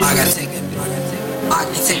I gotta take it. I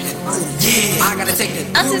gotta take it. Yeah. I gotta take it.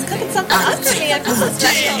 She's cooking something up for me. I feel so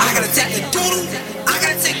special. I gotta take a doodle. I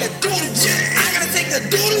gotta take a doodle. I gotta take a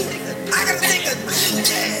doodle. I gotta take a.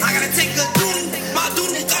 I gotta take a.